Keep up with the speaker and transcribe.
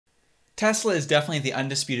Tesla is definitely the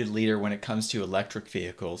undisputed leader when it comes to electric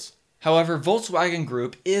vehicles. However, Volkswagen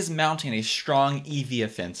Group is mounting a strong EV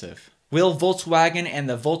offensive. Will Volkswagen and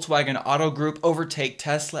the Volkswagen Auto Group overtake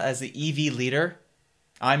Tesla as the EV leader?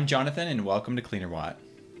 I'm Jonathan and welcome to Cleanerwatt.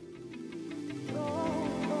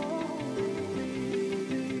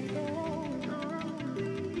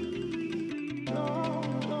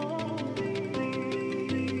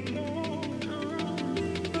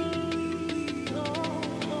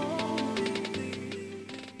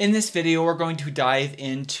 In this video, we're going to dive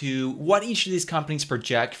into what each of these companies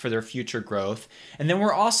project for their future growth, and then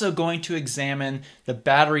we're also going to examine the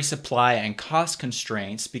battery supply and cost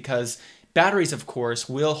constraints because batteries, of course,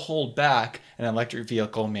 will hold back an electric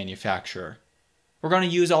vehicle manufacturer. We're going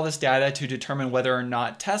to use all this data to determine whether or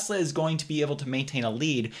not Tesla is going to be able to maintain a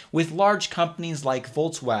lead with large companies like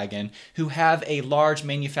Volkswagen, who have a large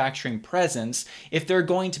manufacturing presence, if they're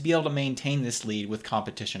going to be able to maintain this lead with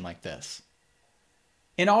competition like this.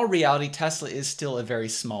 In all reality, Tesla is still a very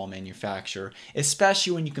small manufacturer,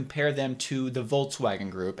 especially when you compare them to the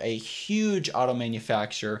Volkswagen Group, a huge auto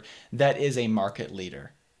manufacturer that is a market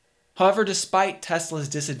leader. However, despite Tesla's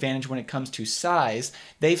disadvantage when it comes to size,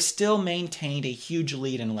 they've still maintained a huge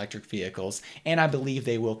lead in electric vehicles, and I believe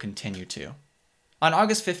they will continue to. On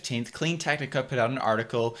August 15th, Clean Technica put out an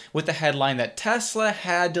article with the headline that Tesla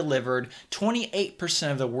had delivered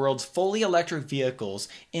 28% of the world's fully electric vehicles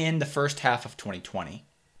in the first half of 2020.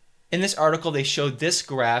 In this article, they showed this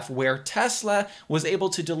graph where Tesla was able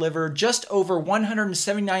to deliver just over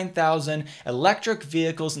 179,000 electric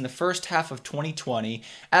vehicles in the first half of 2020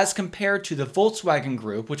 as compared to the Volkswagen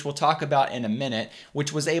Group, which we'll talk about in a minute,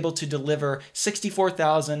 which was able to deliver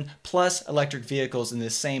 64,000 plus electric vehicles in the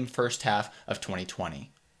same first half of 2020.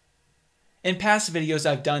 In past videos,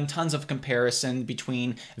 I've done tons of comparison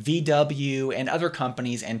between VW and other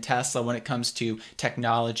companies and Tesla when it comes to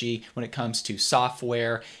technology, when it comes to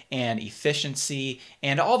software and efficiency,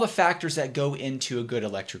 and all the factors that go into a good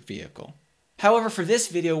electric vehicle. However, for this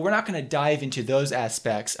video, we're not going to dive into those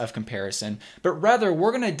aspects of comparison, but rather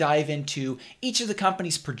we're going to dive into each of the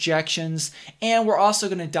company's projections, and we're also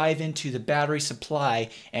going to dive into the battery supply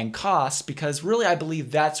and costs, because really I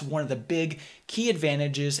believe that's one of the big key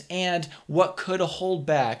advantages and what could hold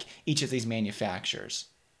back each of these manufacturers.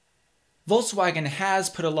 Volkswagen has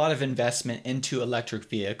put a lot of investment into electric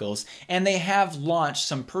vehicles, and they have launched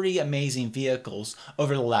some pretty amazing vehicles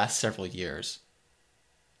over the last several years.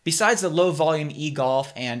 Besides the low-volume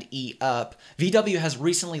e-Golf and e-Up, VW has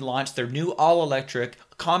recently launched their new all-electric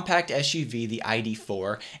compact SUV, the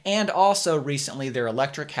ID.4, and also recently their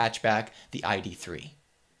electric hatchback, the ID.3.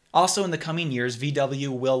 Also in the coming years, VW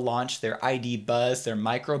will launch their ID Buzz, their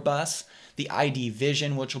microbus, the ID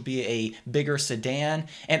Vision, which will be a bigger sedan,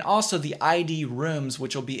 and also the ID Rooms,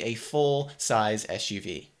 which will be a full-size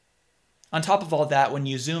SUV. On top of all that, when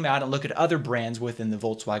you zoom out and look at other brands within the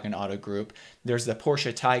Volkswagen Auto Group, there's the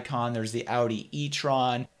Porsche Taycan, there's the Audi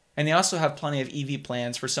e-tron, and they also have plenty of EV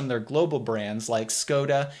plans for some of their global brands like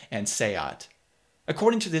Skoda and Seat.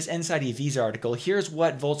 According to this Inside EVs article, here's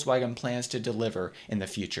what Volkswagen plans to deliver in the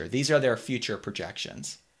future. These are their future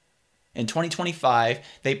projections. In 2025,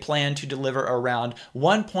 they plan to deliver around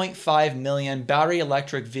 1.5 million battery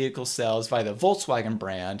electric vehicle sales by the Volkswagen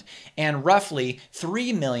brand and roughly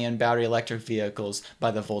 3 million battery electric vehicles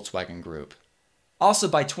by the Volkswagen Group. Also,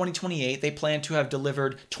 by 2028, they plan to have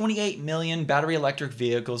delivered 28 million battery electric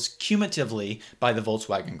vehicles cumulatively by the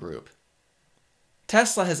Volkswagen Group.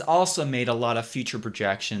 Tesla has also made a lot of future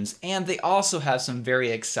projections, and they also have some very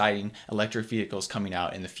exciting electric vehicles coming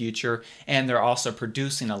out in the future, and they're also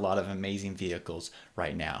producing a lot of amazing vehicles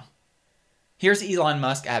right now. Here's Elon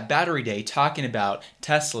Musk at Battery Day talking about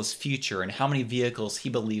Tesla's future and how many vehicles he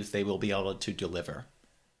believes they will be able to deliver.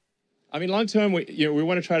 I mean, long term, we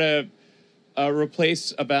want to try to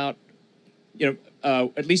replace about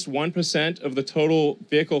at least 1% of the total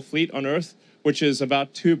vehicle fleet on Earth, which is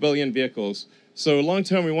about 2 billion vehicles. So long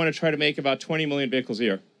term, we want to try to make about 20 million vehicles a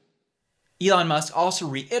year. Elon Musk also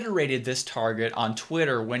reiterated this target on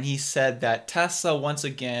Twitter when he said that Tesla once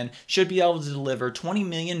again should be able to deliver 20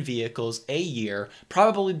 million vehicles a year,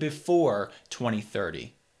 probably before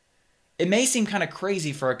 2030. It may seem kind of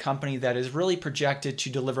crazy for a company that is really projected to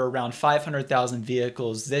deliver around 500,000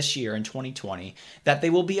 vehicles this year in 2020, that they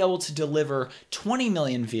will be able to deliver 20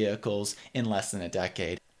 million vehicles in less than a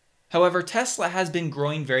decade. However, Tesla has been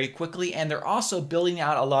growing very quickly, and they're also building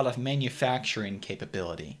out a lot of manufacturing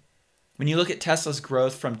capability. When you look at Tesla's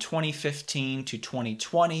growth from 2015 to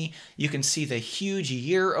 2020, you can see the huge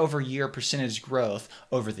year-over-year percentage growth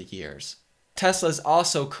over the years. Tesla is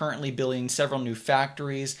also currently building several new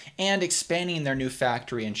factories and expanding their new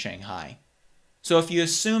factory in Shanghai. So if you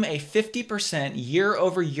assume a 50%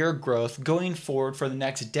 year-over-year growth going forward for the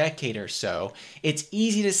next decade or so, it's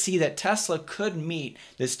easy to see that Tesla could meet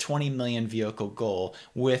this 20 million vehicle goal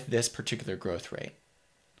with this particular growth rate.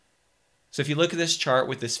 So if you look at this chart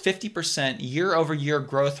with this 50% year-over-year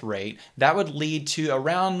growth rate, that would lead to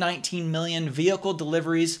around 19 million vehicle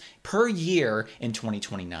deliveries per year in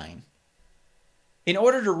 2029. In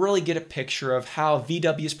order to really get a picture of how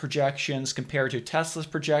VW's projections compare to Tesla's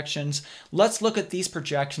projections, let's look at these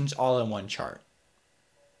projections all in one chart.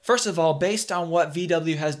 First of all, based on what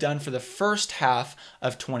VW has done for the first half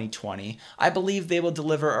of 2020, I believe they will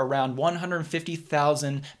deliver around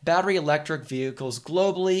 150,000 battery electric vehicles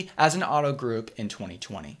globally as an auto group in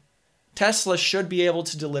 2020. Tesla should be able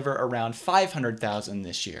to deliver around 500,000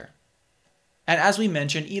 this year. And as we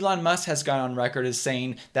mentioned, Elon Musk has gone on record as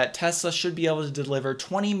saying that Tesla should be able to deliver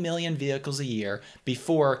 20 million vehicles a year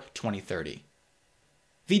before 2030.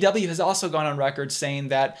 VW has also gone on record saying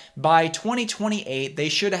that by 2028, they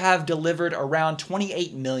should have delivered around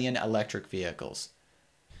 28 million electric vehicles.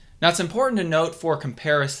 Now, it's important to note for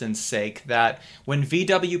comparison's sake that when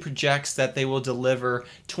VW projects that they will deliver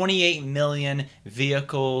 28 million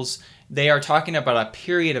vehicles, they are talking about a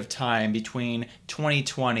period of time between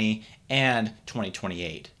 2020 and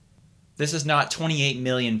 2028. This is not 28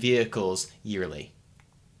 million vehicles yearly.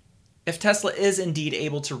 If Tesla is indeed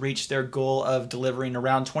able to reach their goal of delivering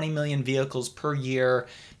around 20 million vehicles per year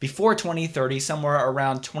before 2030, somewhere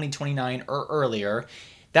around 2029 or earlier,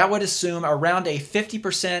 that would assume around a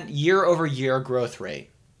 50% year-over-year growth rate.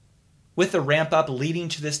 With the ramp up leading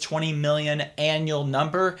to this 20 million annual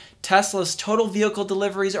number, Tesla's total vehicle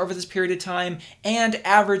deliveries over this period of time and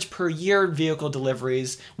average per year vehicle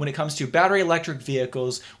deliveries when it comes to battery electric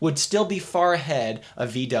vehicles would still be far ahead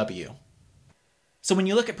of VW. So when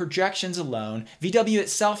you look at projections alone, VW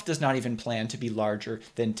itself does not even plan to be larger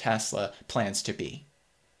than Tesla plans to be.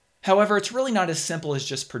 However, it's really not as simple as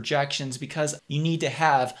just projections because you need to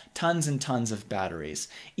have tons and tons of batteries.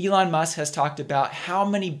 Elon Musk has talked about how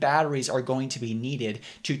many batteries are going to be needed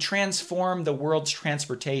to transform the world's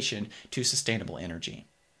transportation to sustainable energy.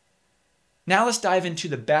 Now let's dive into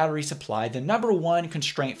the battery supply, the number one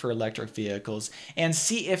constraint for electric vehicles, and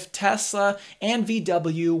see if Tesla and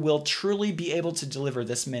VW will truly be able to deliver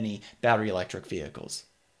this many battery electric vehicles.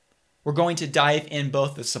 We're going to dive in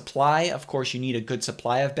both the supply, of course you need a good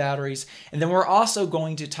supply of batteries, and then we're also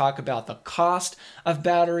going to talk about the cost of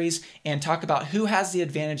batteries and talk about who has the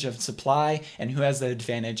advantage of supply and who has the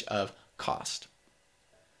advantage of cost.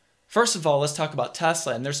 First of all, let's talk about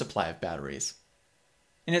Tesla and their supply of batteries.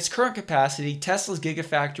 In its current capacity, Tesla's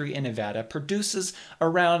Gigafactory in Nevada produces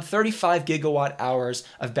around 35 gigawatt hours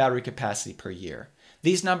of battery capacity per year.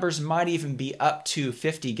 These numbers might even be up to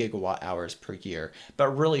 50 gigawatt hours per year, but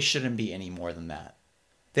really shouldn't be any more than that.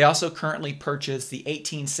 They also currently purchase the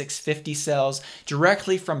 18650 cells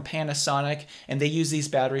directly from Panasonic, and they use these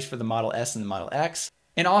batteries for the Model S and the Model X.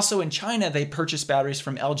 And also in China, they purchase batteries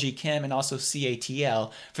from LG Chem and also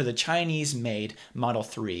CATL for the Chinese-made Model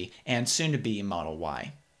 3 and soon-to-be Model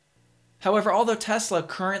Y. However, although Tesla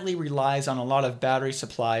currently relies on a lot of battery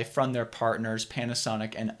supply from their partners,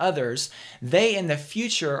 Panasonic and others, they in the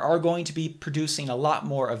future are going to be producing a lot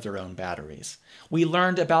more of their own batteries. We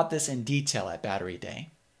learned about this in detail at Battery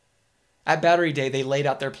Day. At Battery Day, they laid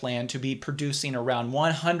out their plan to be producing around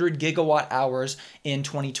 100 gigawatt hours in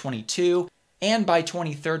 2022, and by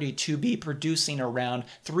 2030 to be producing around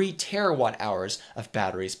 3 terawatt hours of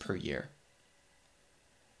batteries per year.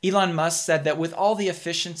 Elon Musk said that with all the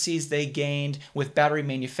efficiencies they gained with battery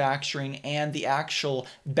manufacturing and the actual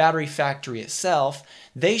battery factory itself,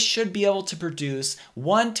 they should be able to produce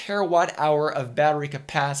 1 terawatt hour of battery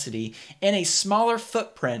capacity in a smaller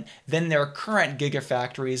footprint than their current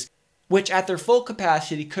gigafactories, which at their full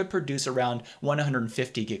capacity could produce around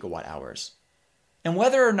 150 gigawatt hours. And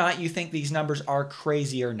whether or not you think these numbers are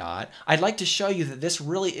crazy or not, I'd like to show you that this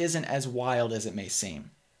really isn't as wild as it may seem.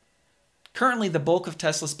 Currently, the bulk of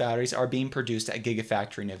Tesla's batteries are being produced at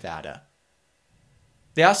Gigafactory Nevada.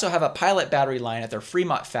 They also have a pilot battery line at their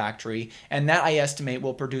Fremont factory, and that I estimate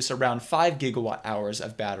will produce around 5 gigawatt hours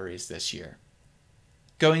of batteries this year.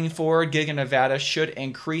 Going forward, Giga Nevada should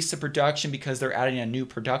increase the production because they're adding a new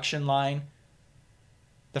production line.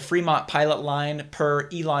 The Fremont pilot line, per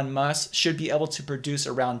Elon Musk, should be able to produce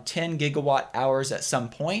around 10 gigawatt hours at some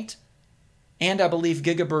point. And I believe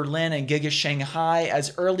Giga Berlin and Giga Shanghai,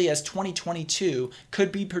 as early as 2022,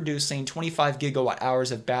 could be producing 25 gigawatt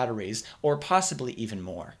hours of batteries, or possibly even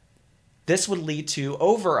more. This would lead to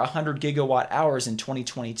over 100 gigawatt hours in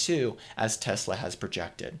 2022, as Tesla has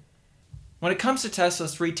projected. When it comes to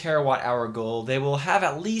Tesla's 3 terawatt hour goal, they will have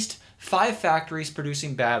at least 5 factories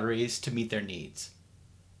producing batteries to meet their needs.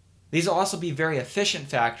 These will also be very efficient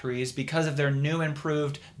factories because of their new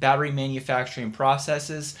improved battery manufacturing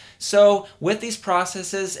processes. So with these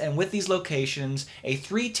processes and with these locations, a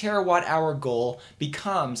 3 terawatt hour goal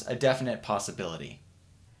becomes a definite possibility.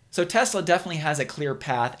 So Tesla definitely has a clear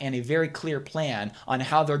path and a very clear plan on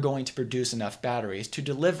how they're going to produce enough batteries to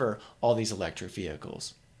deliver all these electric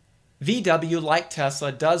vehicles. VW, like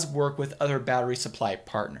Tesla, does work with other battery supply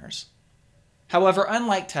partners. However,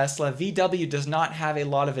 unlike Tesla, VW does not have a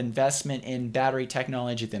lot of investment in battery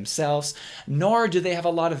technology themselves, nor do they have a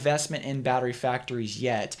lot of investment in battery factories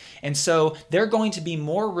yet, and so they're going to be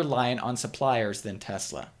more reliant on suppliers than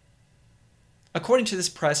Tesla. According to this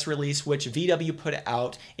press release, which VW put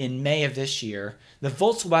out in May of this year, the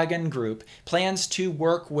Volkswagen Group plans to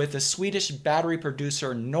work with the Swedish battery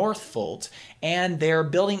producer Northvolt, and they're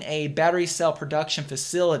building a battery cell production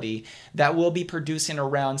facility that will be producing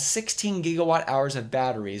around 16 gigawatt hours of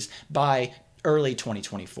batteries by early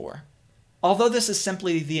 2024. Although this is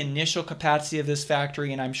simply the initial capacity of this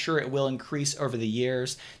factory, and I'm sure it will increase over the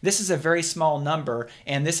years, this is a very small number,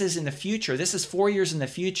 and this is in the future. This is 4 years in the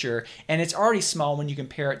future, and it's already small when you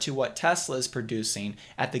compare it to what Tesla is producing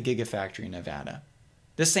at the Gigafactory in Nevada.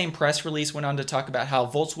 This same press release went on to talk about how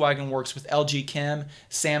Volkswagen works with LG Chem,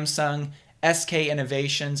 Samsung, SK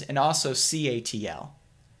Innovations, and also CATL.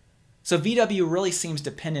 So VW really seems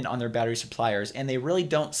dependent on their battery suppliers, and they really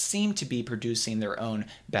don't seem to be producing their own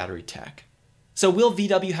battery tech. So will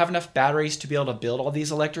VW have enough batteries to be able to build all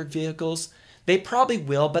these electric vehicles? They probably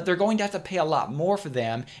will, but they're going to have to pay a lot more for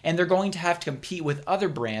them, and they're going to have to compete with other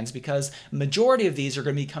brands because the majority of these are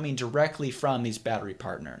going to be coming directly from these battery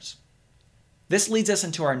partners. This leads us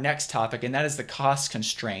into our next topic, and that is the cost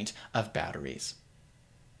constraint of batteries.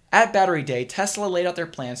 At Battery Day, Tesla laid out their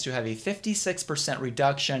plans to have a 56%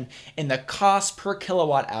 reduction in the cost per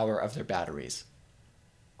kilowatt hour of their batteries.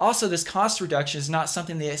 Also, this cost reduction is not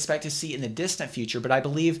something they expect to see in the distant future, but I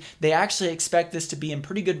believe they actually expect this to be in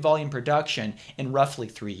pretty good volume production in roughly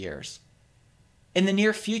 3 years. In the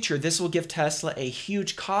near future, this will give Tesla a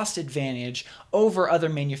huge cost advantage over other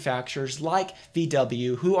manufacturers like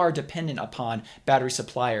VW, who are dependent upon battery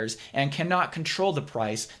suppliers and cannot control the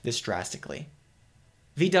price this drastically.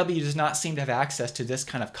 VW does not seem to have access to this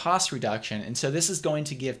kind of cost reduction, and so this is going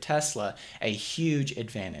to give Tesla a huge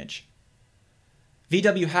advantage.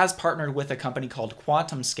 VW has partnered with a company called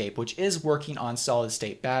QuantumScape, which is working on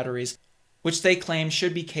solid-state batteries, which they claim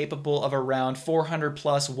should be capable of around 400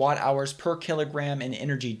 plus watt-hours per kilogram in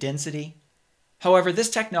energy density. However, this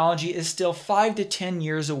technology is still 5 to 10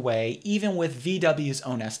 years away, even with VW's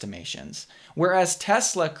own estimations, whereas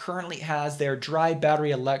Tesla currently has their dry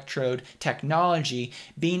battery electrode technology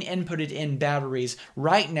being inputted in batteries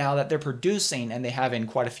right now that they're producing, and they have in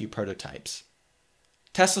quite a few prototypes.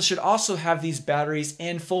 Tesla should also have these batteries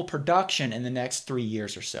in full production in the next 3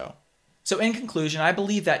 years or so. So in conclusion, I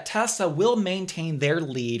believe that Tesla will maintain their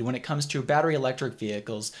lead when it comes to battery electric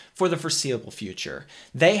vehicles for the foreseeable future.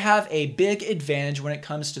 They have a big advantage when it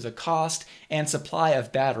comes to the cost and supply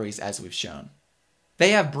of batteries, as we've shown. They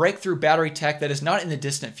have breakthrough battery tech that is not in the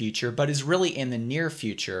distant future, but is really in the near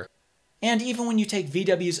future. And even when you take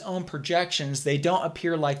VW's own projections, they don't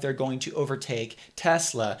appear like they're going to overtake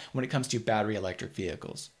Tesla when it comes to battery electric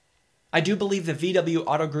vehicles. I do believe the VW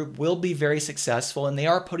Auto Group will be very successful, and they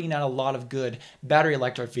are putting out a lot of good battery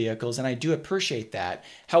electric vehicles, and I do appreciate that.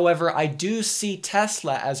 However, I do see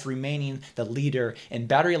Tesla as remaining the leader in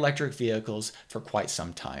battery electric vehicles for quite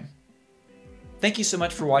some time. Thank you so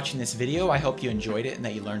much for watching this video. I hope you enjoyed it and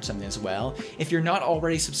that you learned something as well. If you're not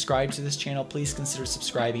already subscribed to this channel, please consider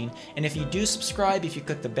subscribing. And if you do subscribe, if you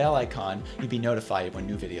click the bell icon, you'll be notified when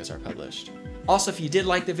new videos are published. Also, if you did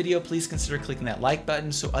like the video, please consider clicking that like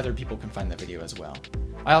button so other people can find the video as well.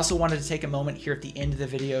 I also wanted to take a moment here at the end of the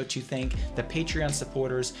video to thank the Patreon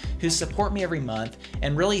supporters who support me every month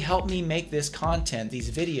and really help me make this content, these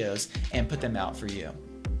videos, and put them out for you.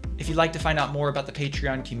 If you'd like to find out more about the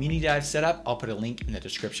Patreon community I've set up, I'll put a link in the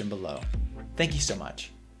description below. Thank you so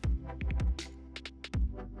much.